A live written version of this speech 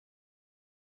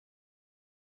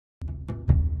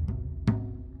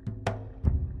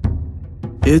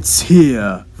It's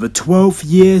here, the 12th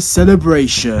year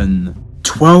celebration.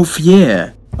 12th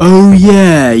year? Oh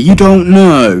yeah, you don't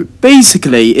know.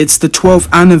 Basically, it's the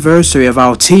 12th anniversary of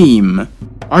our team.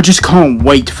 I just can't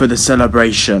wait for the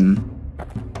celebration.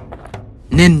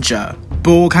 Ninja,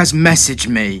 Borg has messaged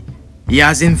me. He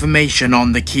has information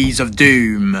on the Keys of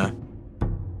Doom.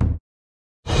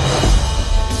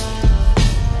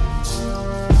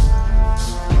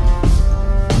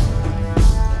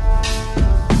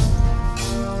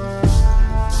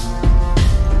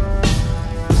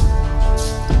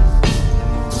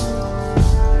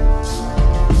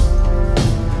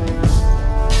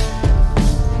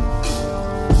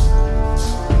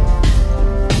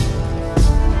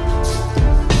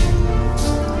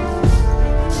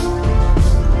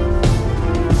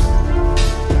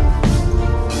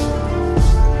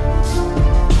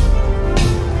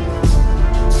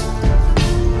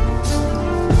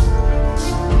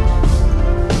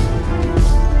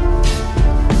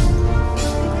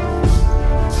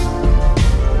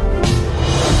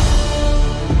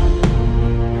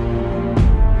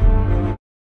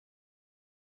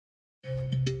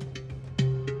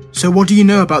 So what do you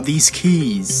know about these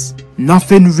keys?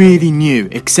 Nothing really new,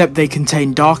 except they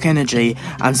contain dark energy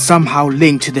and somehow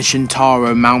linked to the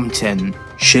Shintaro mountain.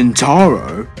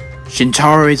 Shintaro?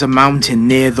 Shintaro is a mountain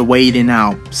near the Wading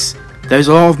Alps. There's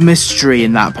a lot of mystery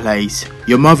in that place.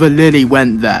 Your mother Lily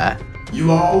went there.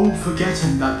 You are all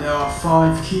forgetting that there are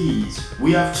 5 keys.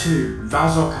 We have 2,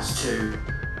 Vazok has 2.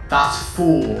 That's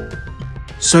 4.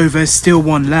 So there's still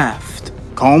one left.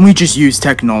 Can't we just use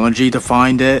technology to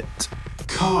find it?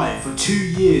 Kai, for 2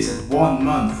 years and 1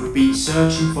 month we've been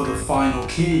searching for the final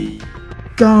key.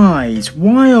 Guys,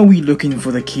 why are we looking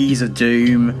for the Keys of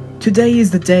Doom? Today is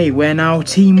the day when our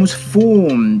team was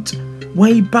formed.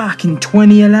 Way back in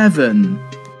 2011.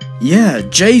 Yeah,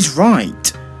 Jay's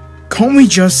right. Can't we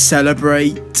just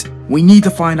celebrate? We need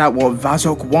to find out what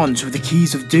Vazok wants with the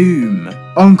Keys of Doom.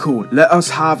 Uncle, let us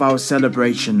have our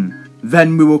celebration.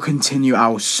 Then we will continue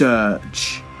our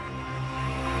search.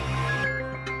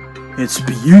 It's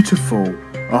beautiful,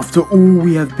 after all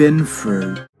we have been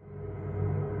through.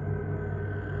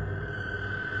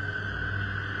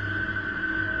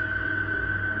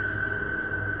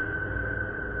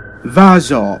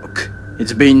 Vazok,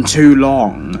 it's been too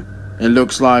long. It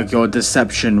looks like your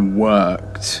deception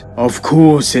worked. Of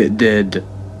course it did.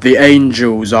 The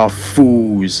angels are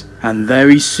fools, and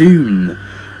very soon,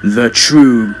 the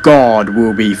true God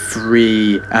will be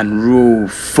free and rule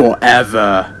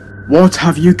forever. What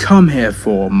have you come here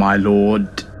for, my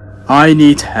lord? I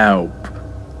need help.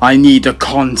 I need to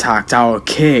contact our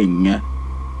king.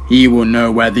 He will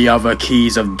know where the other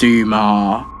Keys of Doom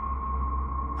are.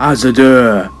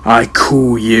 Azadur, I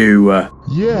call you.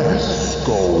 Yes,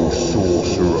 Skull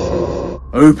Sorcerer.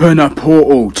 Open a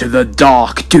portal to the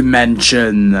dark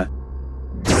dimension.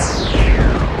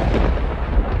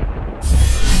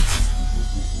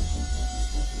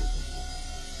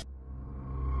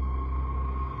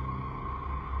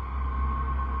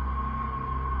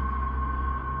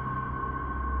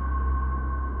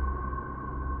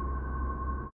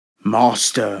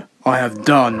 Master, I have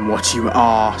done what you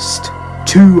asked.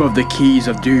 2 of the Keys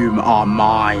of Doom are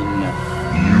mine.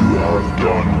 You have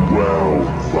done well,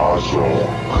 Vazok.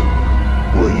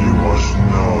 But you must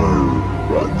know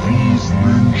that these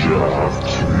ninja have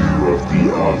 2 of the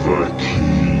other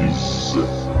keys.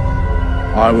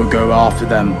 I will go after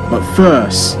them, but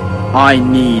first, I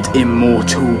need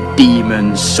immortal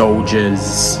demon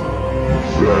soldiers.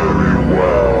 Very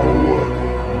well.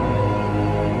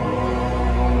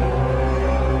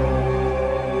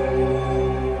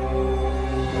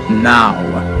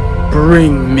 Now,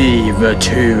 bring me the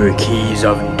 2 Keys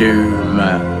of Doom.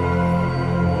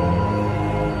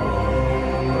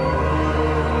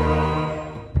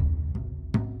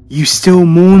 You still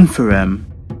mourn for him?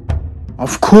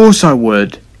 Of course I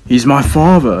would. He's my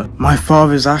father. My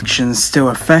father's actions still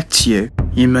affect you.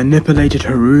 He manipulated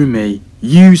Harumi,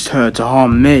 used her to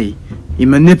harm me. He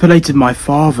manipulated my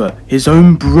father, his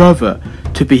own brother,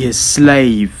 to be his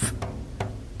slave.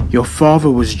 Your father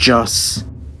was just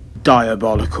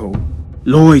diabolical.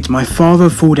 Lloyd, my father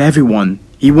fooled everyone.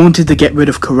 He wanted to get rid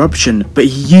of corruption, but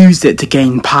he used it to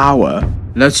gain power.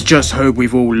 Let's just hope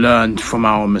we've all learned from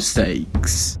our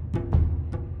mistakes.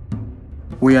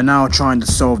 We are now trying to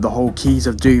solve the whole Keys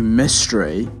of Doom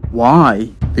mystery. Why?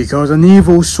 Because an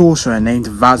evil sorcerer named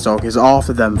Vazok is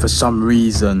after them for some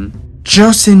reason.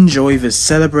 Just enjoy the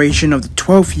celebration of the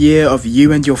 12th year of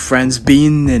you and your friends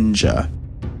being ninja.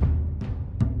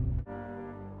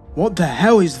 What the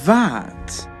hell is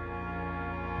that?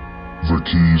 The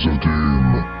Keys of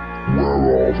Doom, where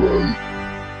are they?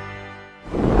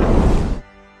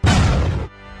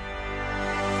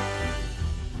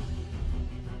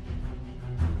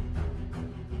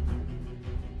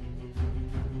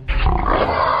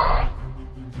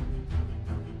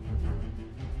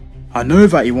 I know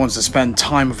that he wants to spend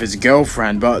time with his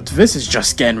girlfriend, but this is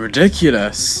just getting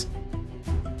ridiculous.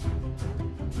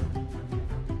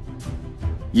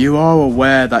 You are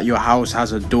aware that your house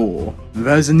has a door.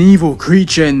 There's an evil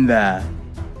creature in there.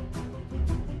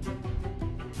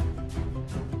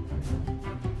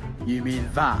 You mean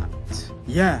that?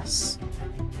 Yes.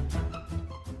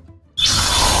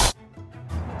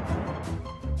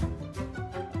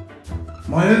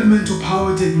 My elemental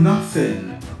power did nothing.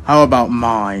 How about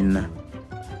mine?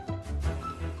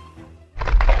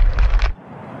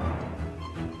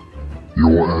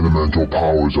 Your elemental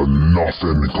powers are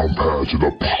nothing compared to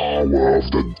the power of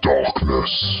the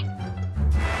darkness.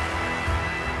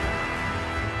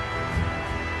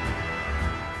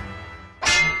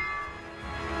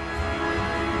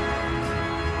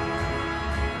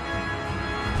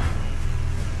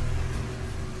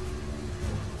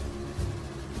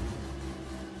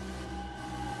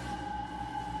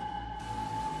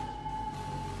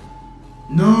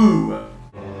 No!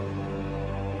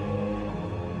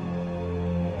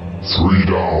 3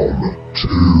 down,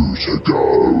 2 to go.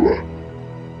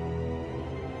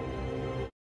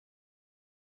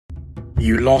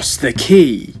 You lost the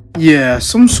key? Yeah,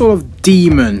 some sort of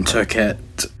demon took it.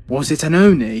 Was it an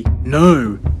Oni?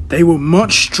 No, they were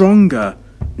much stronger.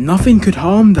 Nothing could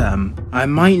harm them. I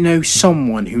might know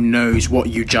someone who knows what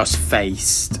you just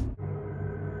faced.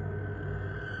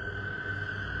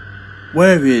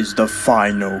 Where is the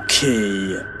final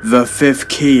key? The 5th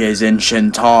key is in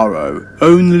Shintaro.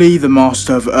 Only the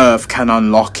Master of Earth can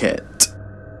unlock it.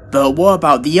 But what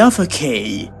about the other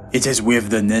key? It is with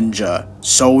the ninja.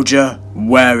 Soldier,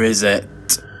 where is it?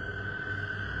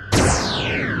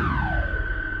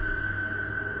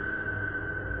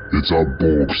 It's a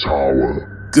Borg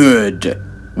tower. Good.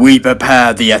 We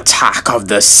prepare the attack of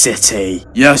the city.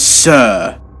 Yes,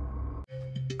 sir.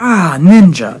 Ah,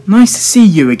 Ninja, nice to see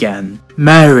you again.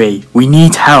 Mary, we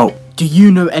need help. Do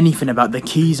you know anything about the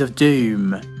Keys of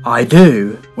Doom? I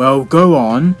do. Well, go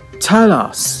on, tell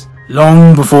us.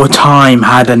 Long before time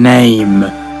had a name,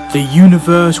 the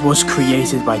universe was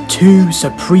created by 2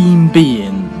 supreme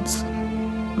beings.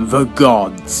 The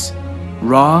gods.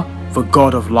 Ra, the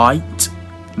god of light.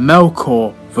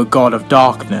 Melkor, the god of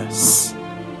darkness.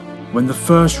 When the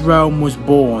first realm was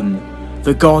born,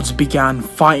 the gods began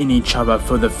fighting each other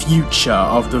for the future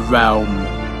of the realm.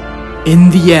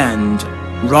 In the end,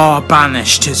 Ra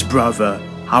banished his brother.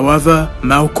 However,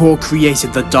 Melkor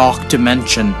created the Dark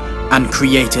Dimension and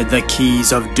created the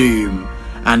Keys of Doom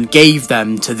and gave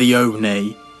them to the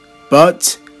Oni.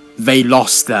 But they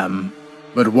lost them.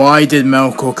 But why did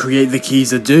Melkor create the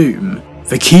Keys of Doom?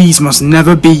 The keys must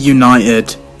never be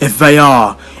united. If they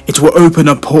are, it will open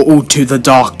a portal to the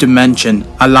Dark Dimension,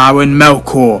 allowing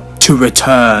Melkor to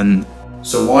return.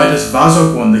 So why does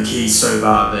Vazok want the keys so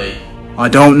badly? I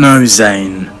don't know,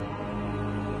 Zane.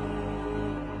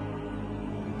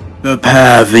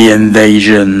 Prepare the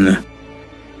invasion.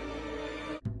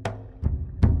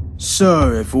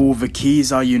 So, if all the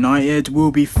keys are united,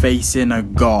 we'll be facing a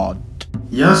god.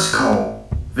 Yes, Cole.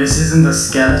 This isn't a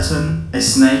skeleton, a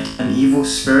snake, an evil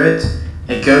spirit,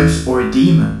 a ghost, or a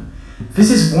demon.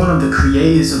 This is one of the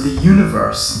creators of the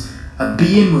universe. A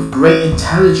being with great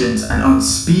intelligence and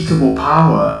unspeakable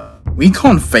power. We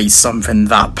can't face something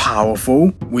that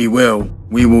powerful. We will.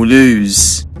 We will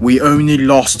lose. We only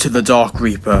lost to the Dark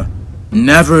Reaper.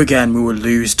 Never again we will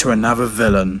lose to another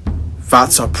villain.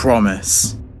 That's a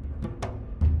promise.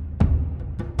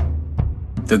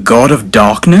 The God of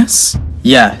Darkness?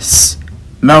 Yes.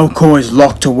 Melkor is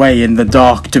locked away in the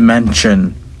Dark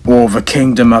Dimension, or the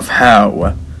Kingdom of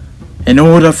Hell. In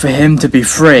order for him to be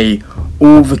free,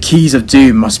 all the Keys of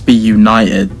Doom must be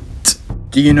united.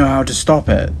 Do you know how to stop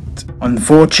it?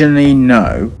 Unfortunately,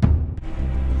 no.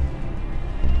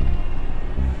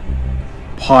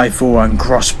 Pythor and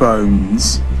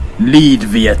Crossbones, lead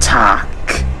the attack.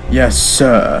 Yes,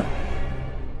 sir.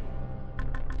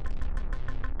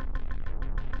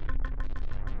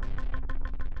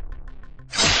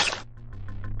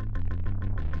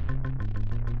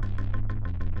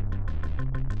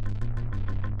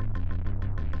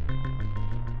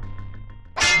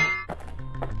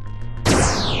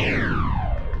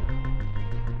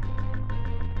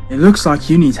 It looks like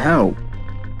you need help.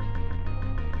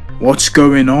 What's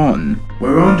going on?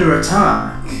 We're under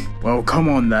attack. Well, come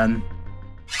on then.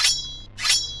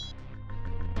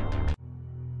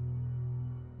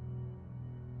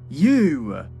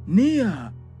 You,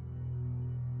 Nia.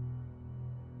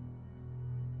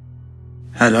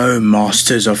 Hello,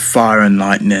 Masters of Fire and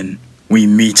Lightning. We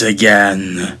meet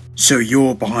again. So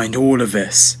you're behind all of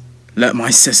this. Let my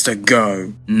sister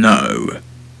go. No.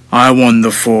 I want the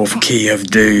 4th Key of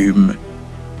Doom.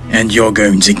 And you're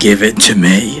going to give it to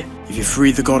me? If you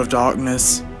free the God of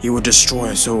Darkness, he will destroy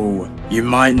us all. You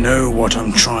might know what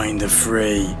I'm trying to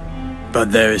free,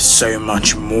 but there is so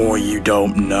much more you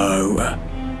don't know.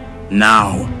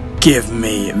 Now, give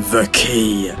me the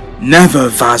key. Never,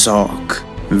 Vazok.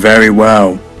 Very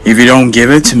well. If you don't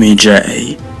give it to me,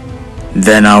 Jay,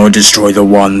 then I will destroy the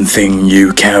one thing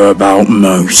you care about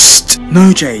most.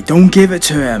 No, Jay, don't give it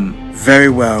to him. Very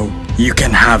well, you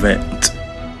can have it.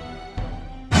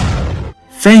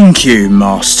 Thank you,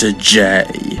 Master J.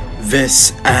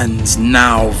 This ends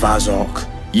now, Vazok.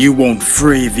 You won't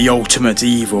free the ultimate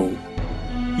evil.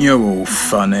 You're all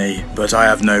funny, but I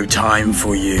have no time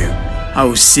for you. I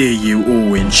will see you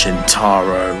all in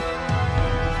Shintaro.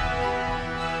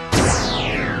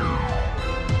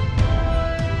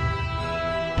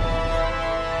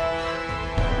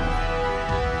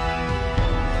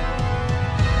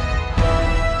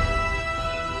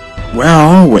 Where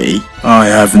are we? I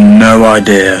have no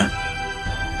idea.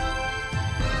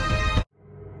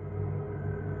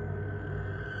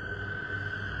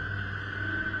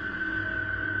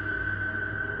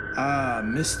 Ah,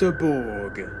 Mr.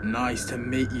 Borg, nice to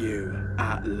meet you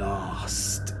at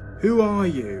last. Who are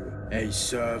you? A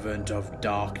servant of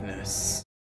darkness.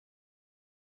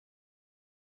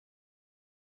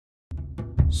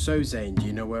 So Zane, do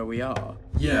you know where we are?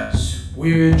 Yes,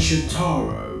 we're in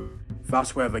Shintaro.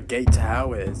 That's where the gate to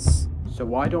hell is. So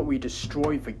why don't we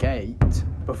destroy the gate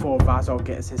before Vazok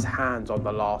gets his hands on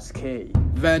the last key?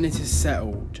 Then it is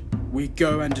settled. We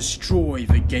go and destroy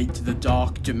the gate to the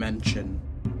dark dimension.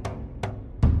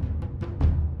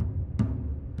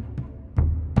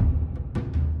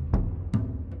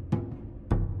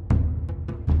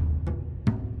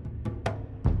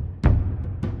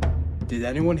 Did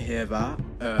anyone hear that?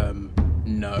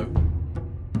 No.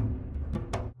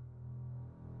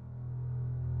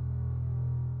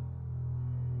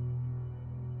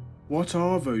 What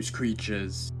are those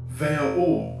creatures? They are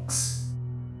orcs.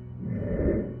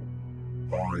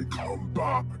 I come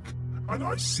back, and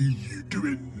I see you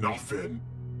doing nothing.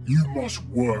 You must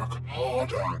work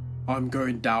harder. I'm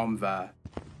going down there.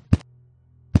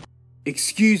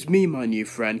 Excuse me, my new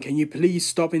friend, can you please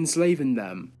stop enslaving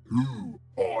them? Who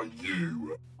are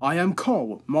you? I am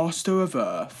Cole, Master of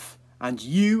Earth, and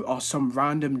you are some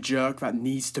random jerk that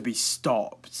needs to be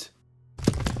stopped.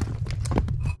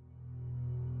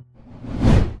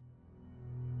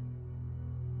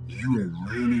 You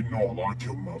are really not like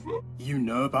your mother. You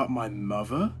know about my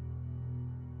mother?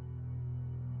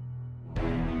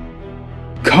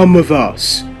 Come with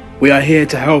us. We are here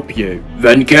to help you.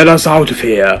 Then get us out of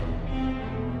here.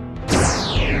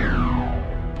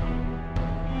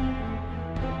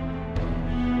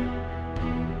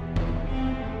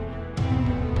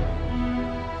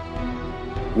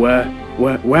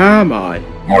 Where am I?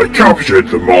 I captured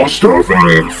the Master of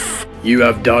Earth. You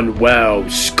have done well,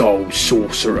 Skull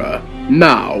Sorcerer.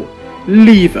 Now,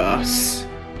 leave us.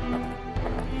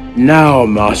 Now,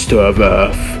 Master of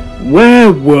Earth,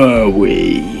 where were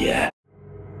we?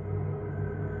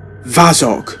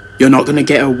 Vazok, you're not gonna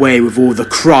get away with all the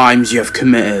crimes you have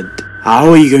committed. How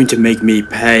are you going to make me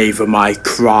pay for my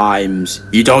crimes?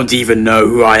 You don't even know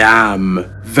who I am.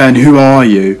 Then who are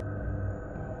you?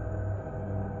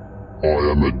 I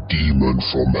am a demon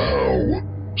from hell,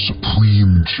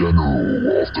 Supreme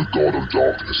General of the God of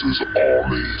Darkness's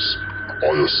armies.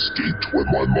 I escaped when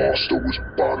my master was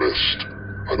banished,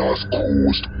 and I've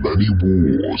caused many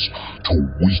wars to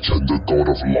weaken the God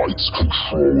of Light's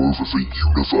control over the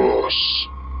universe.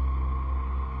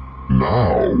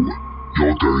 Now,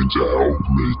 you're going to help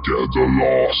me get the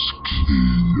last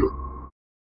key.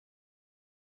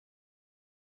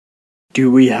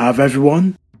 Do we have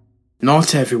everyone?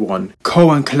 Not everyone.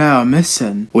 Cole and Claire are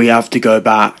missing. We have to go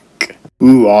back.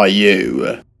 Who are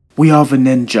you? We are the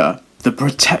ninja, the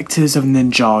protectors of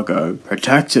Ninjago.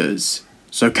 Protectors?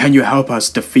 So can you help us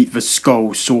defeat the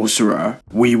Skull Sorcerer?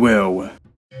 We will.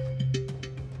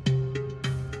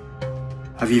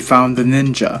 Have you found the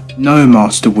ninja? No,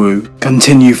 Master Wu.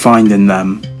 Continue finding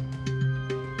them.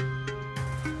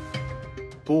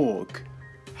 Borg,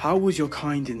 how was your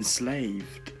kind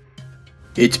enslaved?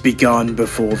 It began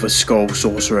before the Skull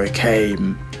Sorcerer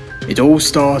came. It all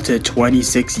started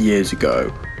 26 years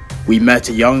ago. We met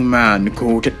a young man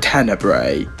called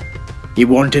Tenebrae. He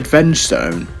wanted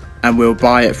Vengestone and will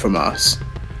buy it from us.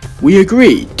 We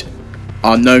agreed.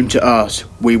 Unknown to us,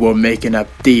 we were making a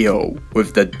deal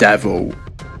with the devil.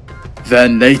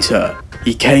 Then later,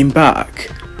 he came back,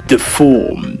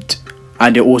 deformed,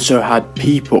 and it also had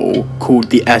people called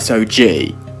the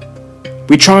SOG.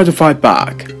 We tried to fight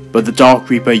back, but the Dark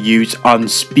Reaper used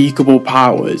unspeakable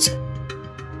powers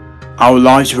Our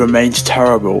lives remained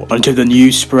terrible until the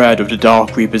news spread of the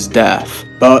Dark Reaper's death,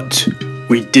 but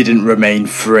we didn't remain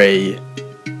free.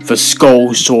 The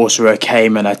Skull Sorcerer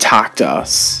came and attacked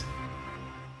us.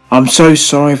 I'm so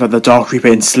sorry that the Dark Reaper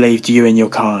enslaved you and your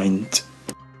kind.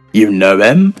 You know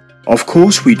him? Of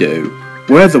course we do.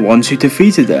 We're the ones who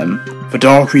defeated him. The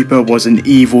Dark Reaper was an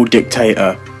evil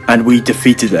dictator, and we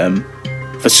defeated him.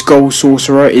 The Skull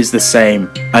Sorcerer is the same,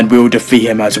 and we'll defeat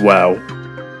him as well.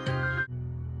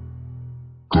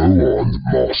 Go on,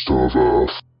 Master of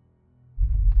Earth.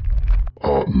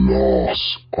 At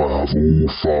last, I have all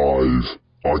 5.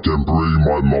 I can bring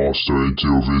my master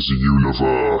into this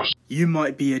universe. You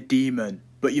might be a demon,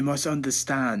 but you must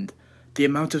understand the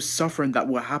amount of suffering that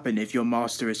will happen if your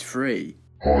master is free.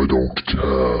 I don't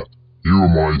care. You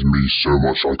remind me so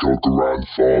much like your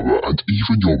grandfather and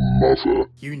even your mother.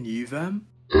 You knew them?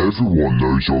 Everyone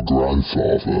knows your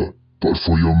grandfather, but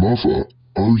for your mother,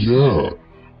 oh yeah.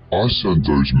 I sent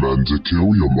those men to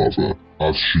kill your mother,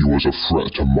 as she was a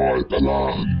threat to my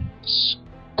plans.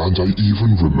 And I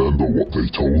even remember what they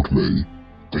told me.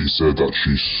 They said that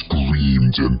she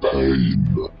screamed in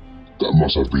pain. That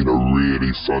must have been a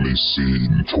really funny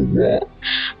scene to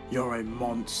watch. You're a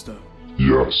monster.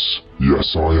 Yes,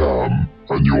 I am.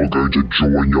 And you're going to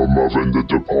join your mother in the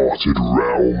departed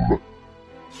realm.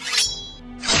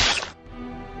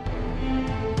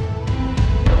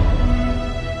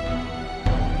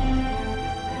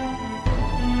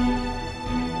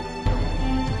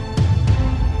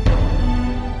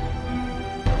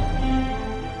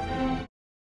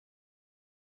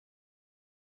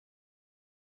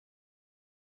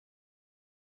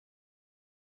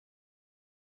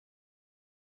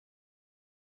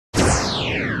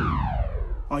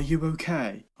 Are you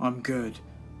okay? I'm good,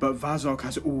 but Vazok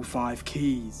has all 5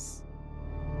 keys.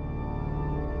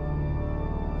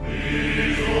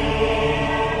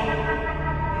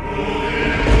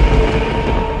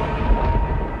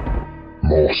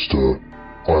 Master,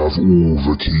 I have all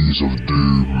the keys of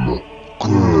doom.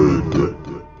 Good.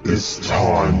 It's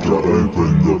time to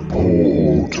open the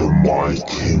portal to my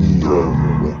kingdom.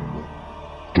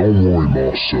 Don't worry,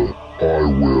 Master. I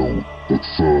will. But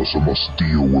first I must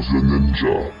deal with the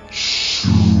ninja.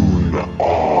 Soon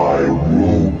I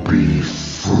will be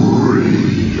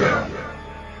free.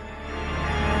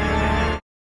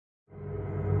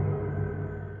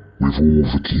 With all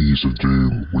the keys of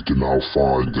doom, we can now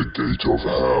find the gate of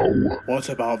hell. What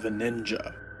about the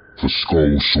ninja? The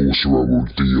Skull Sorcerer will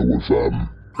deal with them.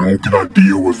 How can I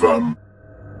deal with them?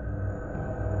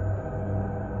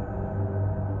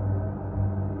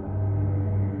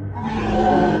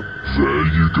 There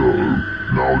you go.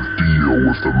 Now deal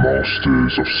with the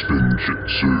Masters of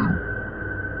Spinjitzu.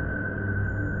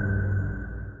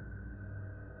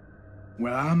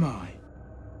 Where am I?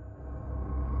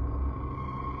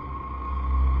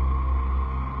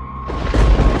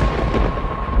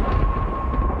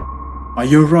 Are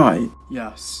you alright?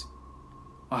 Yes.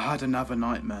 I had another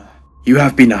nightmare. You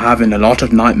have been having a lot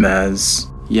of nightmares.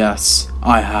 Yes,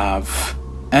 I have.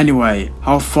 Anyway,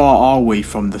 how far are we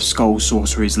from the Skull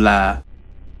Sorcerer's lair?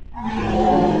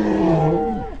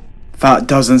 That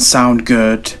doesn't sound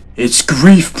good. It's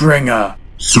Griefbringer!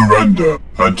 Surrender,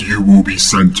 and you will be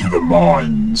sent to the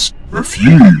mines.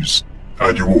 Refuse,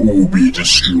 and you will all be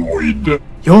destroyed.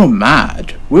 You're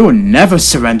mad. We'll never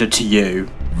surrender to you.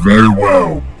 Very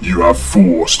well, you have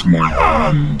forced my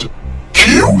hand.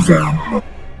 Kill them!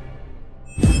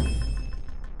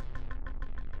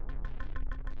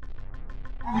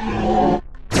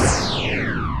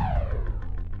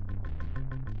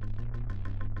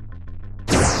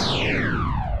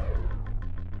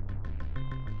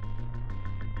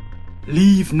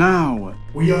 Leave now!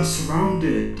 We are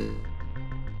surrounded!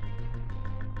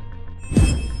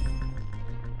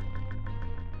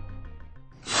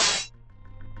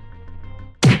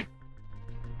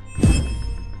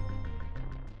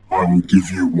 I will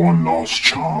give you one last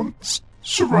chance.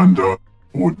 Surrender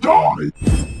or die.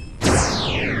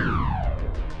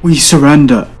 We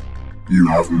surrender. You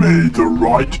have made the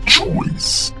right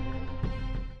choice.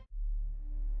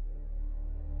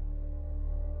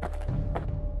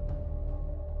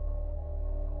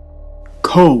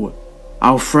 Cole,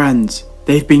 our friends,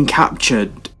 they've been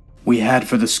captured. We head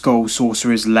for the Skull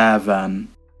Sorcerer's lair then.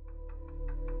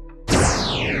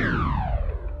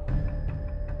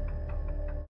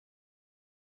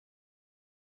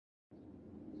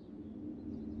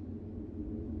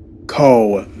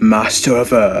 Cole, Master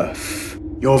of Earth.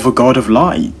 You're the God of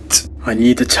Light. I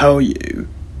need to tell you,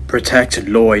 protect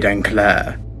Lloyd and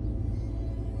Claire.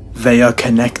 They are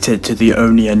connected to the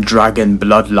Onion Dragon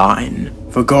bloodline.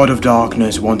 The God of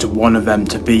Darkness wanted one of them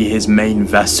to be his main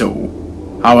vessel.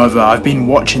 However, I've been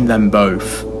watching them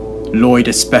both, Lloyd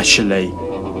especially.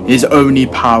 His only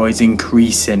power is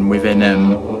increasing within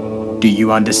him. Do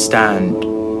you understand,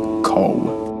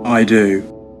 Cole? I do.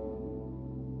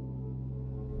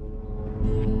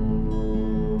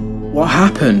 What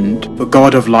happened? The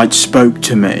God of Light spoke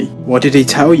to me. What did he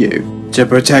tell you? To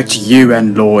protect you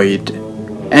and Lloyd.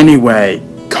 Anyway,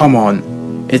 come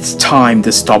on. It's time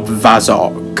to stop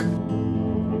Vazok.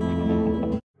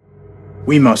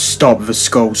 We must stop the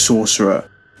Skull Sorcerer.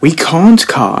 We can't,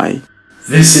 Kai.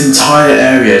 This entire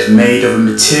area is made of a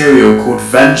material called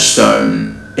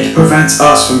Vengestone. It prevents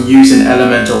us from using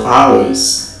elemental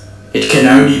powers. It can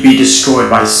only be destroyed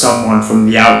by someone from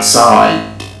the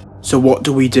outside. So what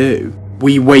do?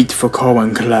 We wait for Cole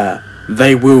and Claire.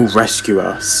 They will rescue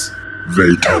us.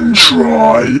 They can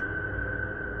try.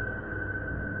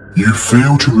 You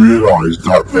fail to realize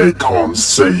that they can't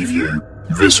save you.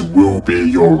 This will be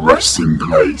your resting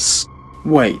place.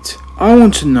 Wait, I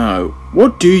want to know,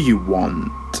 what do you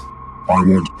want? I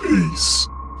want peace.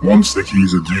 Once the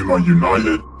keys of Doom are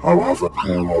united, I'll have the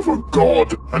power of a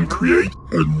god and create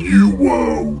a new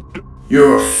world.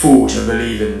 You're a fool to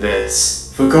believe in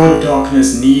this. The God of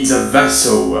Darkness needs a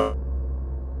vessel.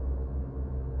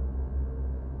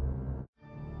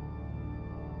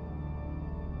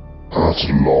 At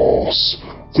last,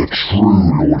 the true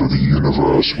Lord of the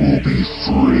Universe will be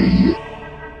free.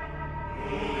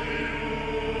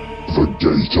 The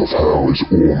gate of hell is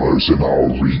almost in our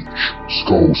reach.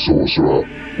 Skull Sorcerer,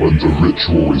 when the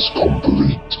ritual is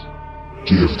complete,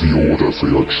 give the order for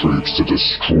your troops to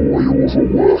destroy all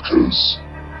the workers.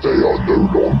 They are no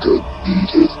longer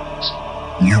needed.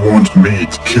 You want me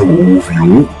to kill all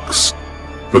the orcs?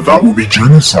 But that will be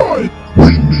genocide.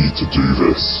 We need to do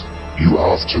this. You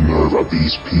have to know that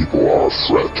these people are a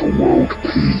threat to world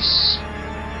peace.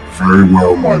 Very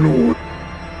well, my lord.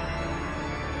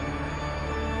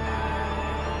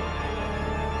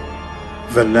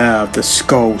 The lair of the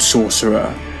Skull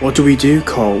Sorcerer. What do we do,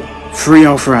 Cole? Free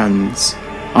our friends.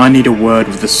 I need a word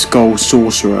with the Skull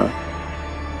Sorcerer.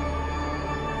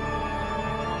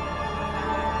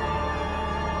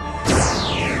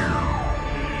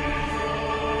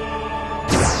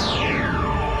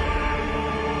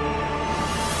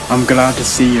 I'm glad to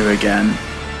see you again.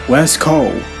 Where's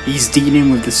Cole? He's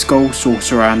dealing with the Skull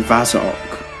Sorcerer and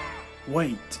Vazok.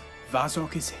 Wait,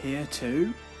 Vazok is here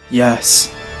too?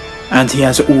 Yes, and he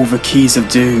has all the keys of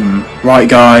doom. Right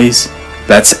guys,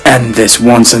 let's end this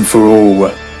once and for all.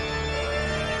 What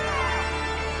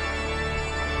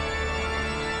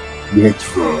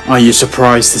the? Are you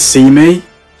surprised to see me?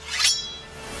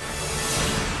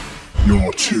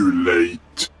 You're too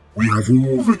late. We have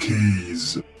all the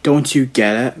keys. Don't you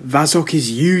get it? Vazok is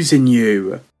using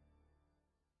you.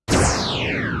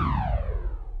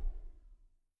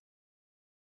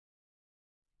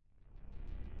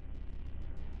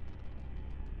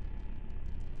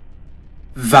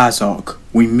 Vazok,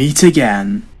 we meet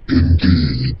again.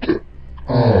 Indeed.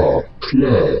 Ah,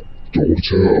 Claire,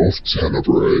 daughter of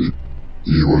Tenebrae.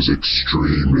 He was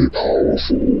extremely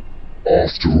powerful.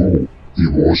 After all, he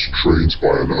was trained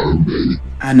by an Oni.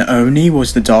 And Oni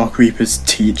was the Dark Reaper's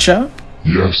teacher?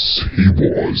 Yes, he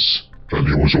was. And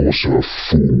he was also a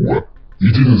fool.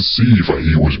 He didn't see that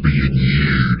he was being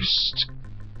used.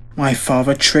 My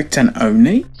father tricked an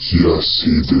Oni? Yes,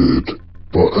 he did.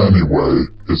 But anyway,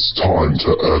 it's time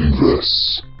to end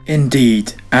this.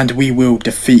 Indeed, and we will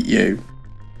defeat you.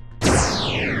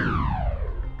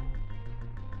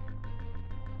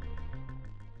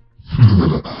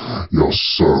 You're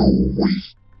so weak.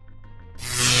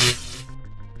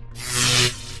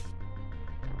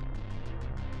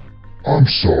 I'm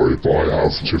sorry, but I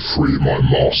have to free my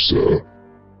master.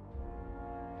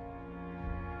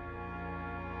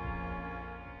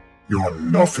 You're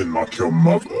nothing like your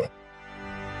mother.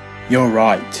 You're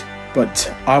right,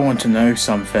 but I want to know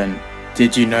something.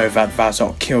 Did you know that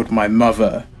Vazok killed my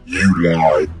mother? You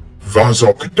lie.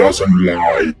 Vazok doesn't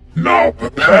lie. Now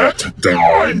prepare to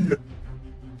die.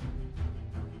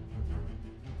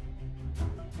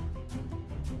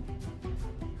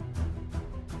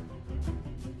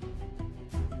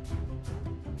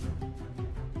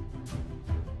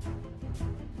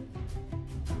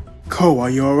 Cole, are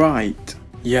you alright?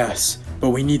 Yes, but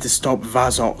we need to stop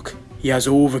Vazok. He has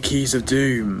all the keys of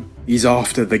doom. He's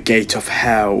after the gate of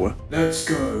hell. Let's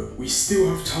go. We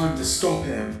still have time to stop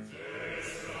him.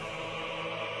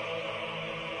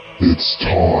 It's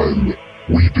time.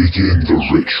 We begin the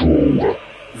ritual.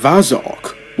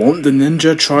 Vazok, won't the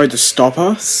ninja try to stop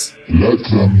us? Let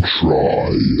them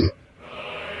try.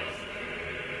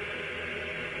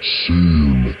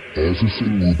 Soon,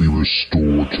 everything will be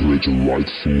restored to its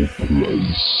rightful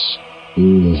place.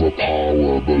 All the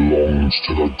power belongs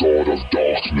to the God of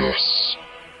Darkness.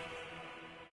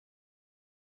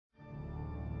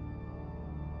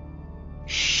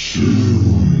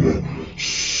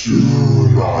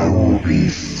 Soon I will be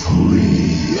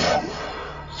free.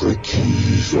 The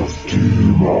keys of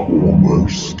doom are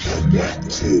almost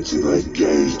connected to the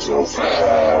gate of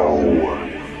hell.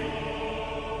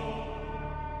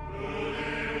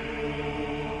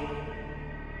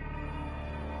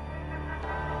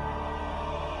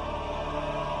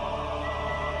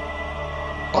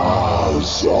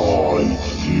 As are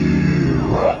you,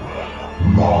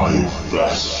 my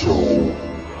vessel.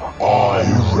 I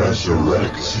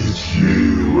resurrected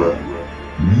you.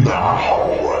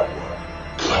 Now,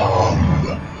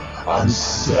 come and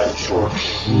set your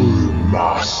true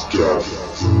master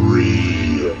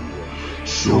free,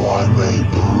 so I may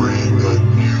bring a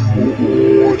new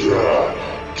order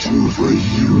to the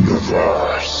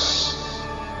universe.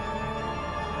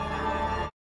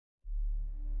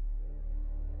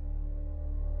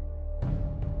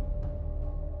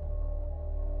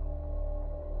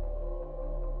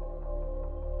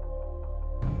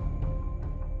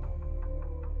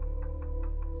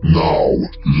 Now,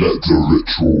 let the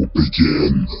ritual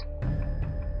begin.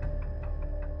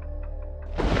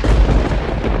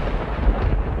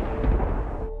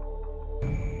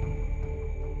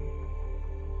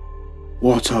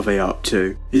 What are they up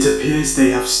to? It appears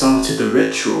they have started the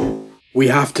ritual. We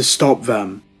have to stop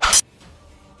them.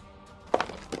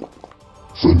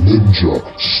 The ninja,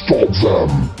 stop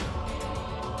them!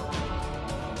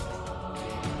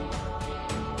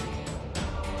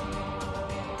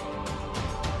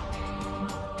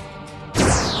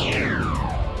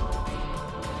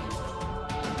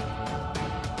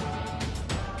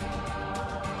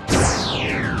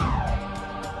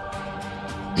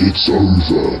 It's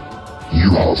over. You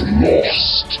have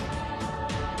lost.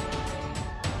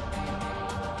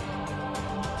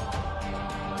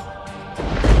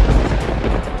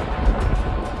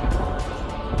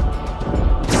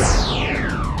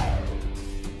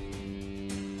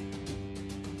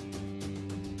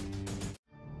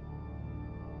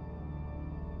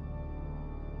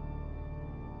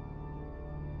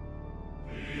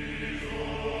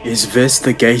 Is this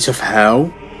the gate of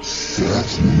hell?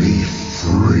 Set me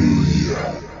free.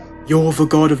 You're the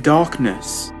God of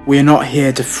Darkness. We are not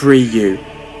here to free you.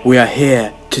 We are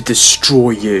here to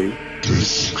destroy you.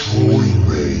 Destroy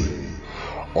me.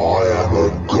 I am a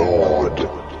god.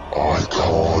 I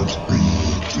can't be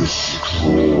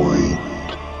destroyed.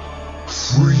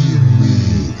 Free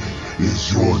me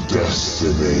is your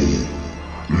destiny.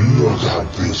 Look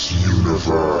at this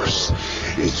universe.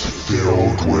 It's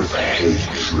filled with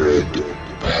hatred,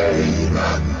 pain,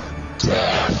 and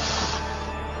death.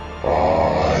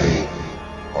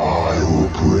 I will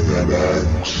bring an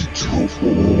end to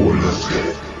all of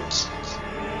it.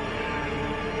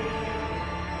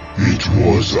 It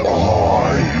was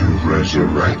I who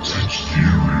resurrected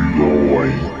you,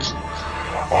 Lloyd.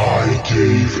 I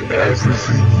gave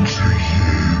everything to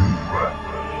you.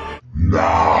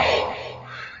 Now,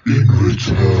 in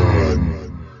return,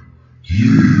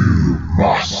 you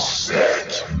must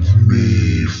set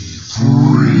me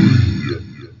free.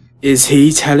 Is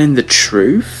he telling the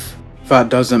truth? That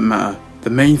doesn't matter. The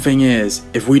main thing is,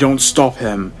 if we don't stop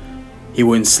him, he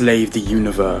will enslave the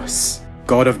universe.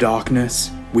 God of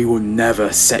Darkness, we will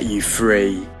never set you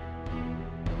free.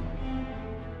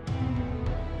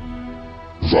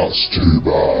 That's too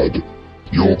bad.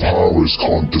 Your powers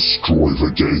can't destroy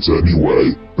the gate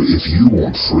anyway, but if you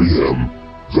won't free him,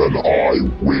 then I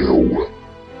will.